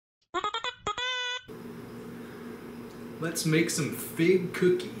Let's make some fig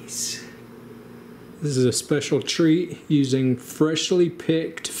cookies. This is a special treat using freshly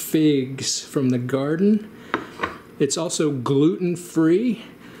picked figs from the garden. It's also gluten-free.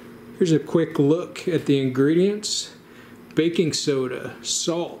 Here's a quick look at the ingredients. Baking soda,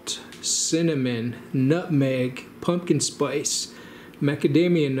 salt, cinnamon, nutmeg, pumpkin spice,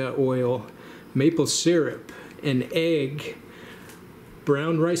 macadamia nut oil, maple syrup, an egg,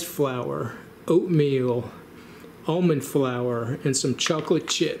 brown rice flour, oatmeal, almond flour, and some chocolate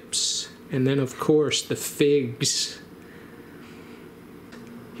chips. And then of course the figs.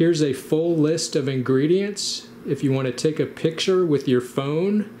 Here's a full list of ingredients if you want to take a picture with your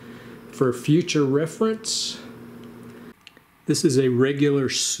phone for future reference. This is a regular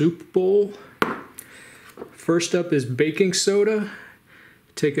soup bowl. First up is baking soda.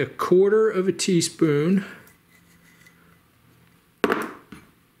 Take a 1/4 teaspoon.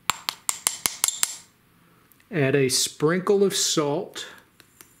 Add a sprinkle of salt,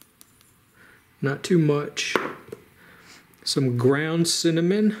 not too much. Some ground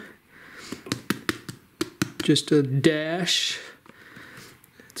cinnamon, just a dash.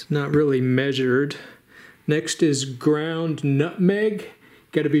 It's not really measured. Next is ground nutmeg.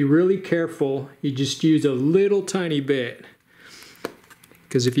 Got to be really careful. You just use a little tiny bit,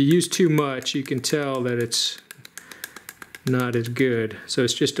 because if you use too much, you can tell that it's not as good. So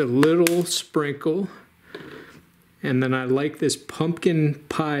it's just a little sprinkle. And then I like this pumpkin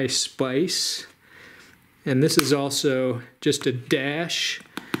pie spice. And this is also just a dash,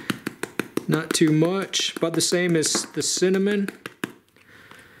 not too much, about the same as the cinnamon.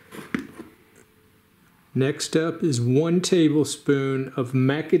 Next up is 1 tablespoon of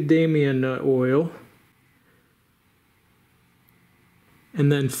macadamia nut oil.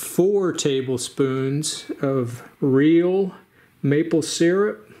 And then 4 tablespoons of real maple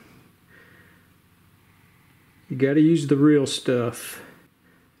syrup. You gotta use the real stuff.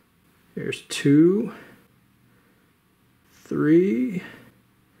 There's 2, 3,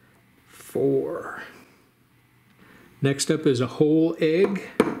 4. Next up is a whole egg.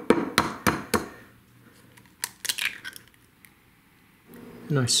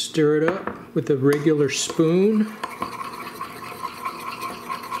 And I stir it up with a regular spoon.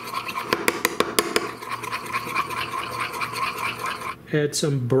 Add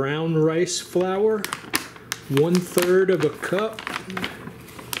some brown rice flour, 1/3 cup.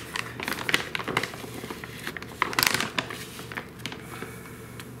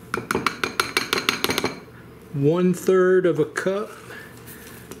 One-third of a cup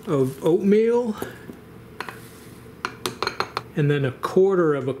of oatmeal, and then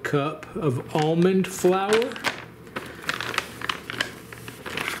 1/4 cup of almond flour.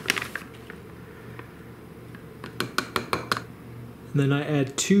 And then I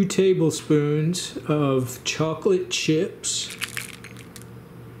add 2 tablespoons of chocolate chips.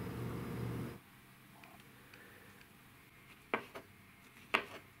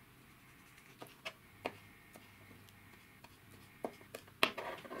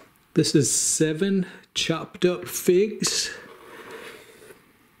 This is 7 chopped up figs.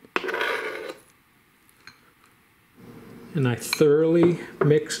 And I thoroughly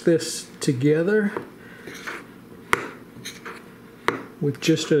mix this together with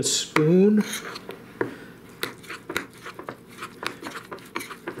just a spoon.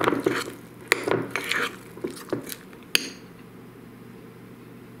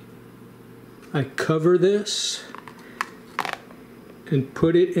 I cover this and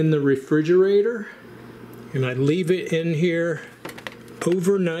put it in the refrigerator, and I leave it in here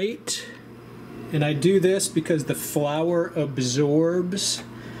overnight. And I do this because the flour absorbs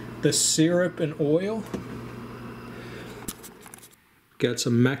the syrup and oil. Got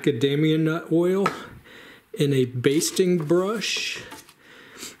some macadamia nut oil in a basting brush,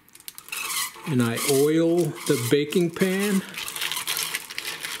 and I oil the baking pan.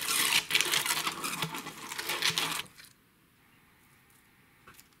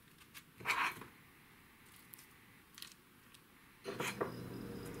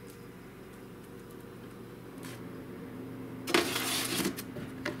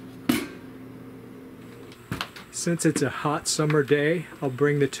 Since it's a hot summer day, I'll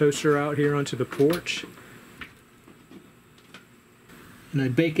bring the toaster out here onto the porch. And I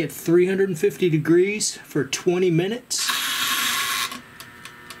bake at 350 degrees for 20 minutes.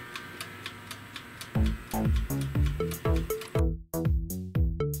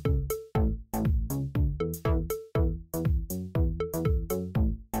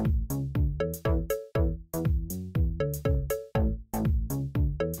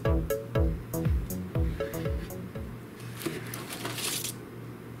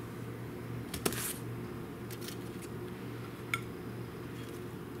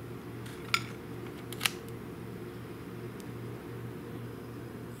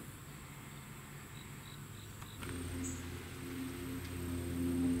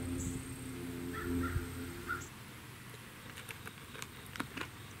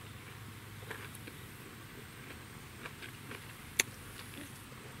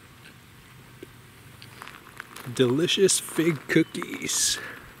 delicious fig cookies.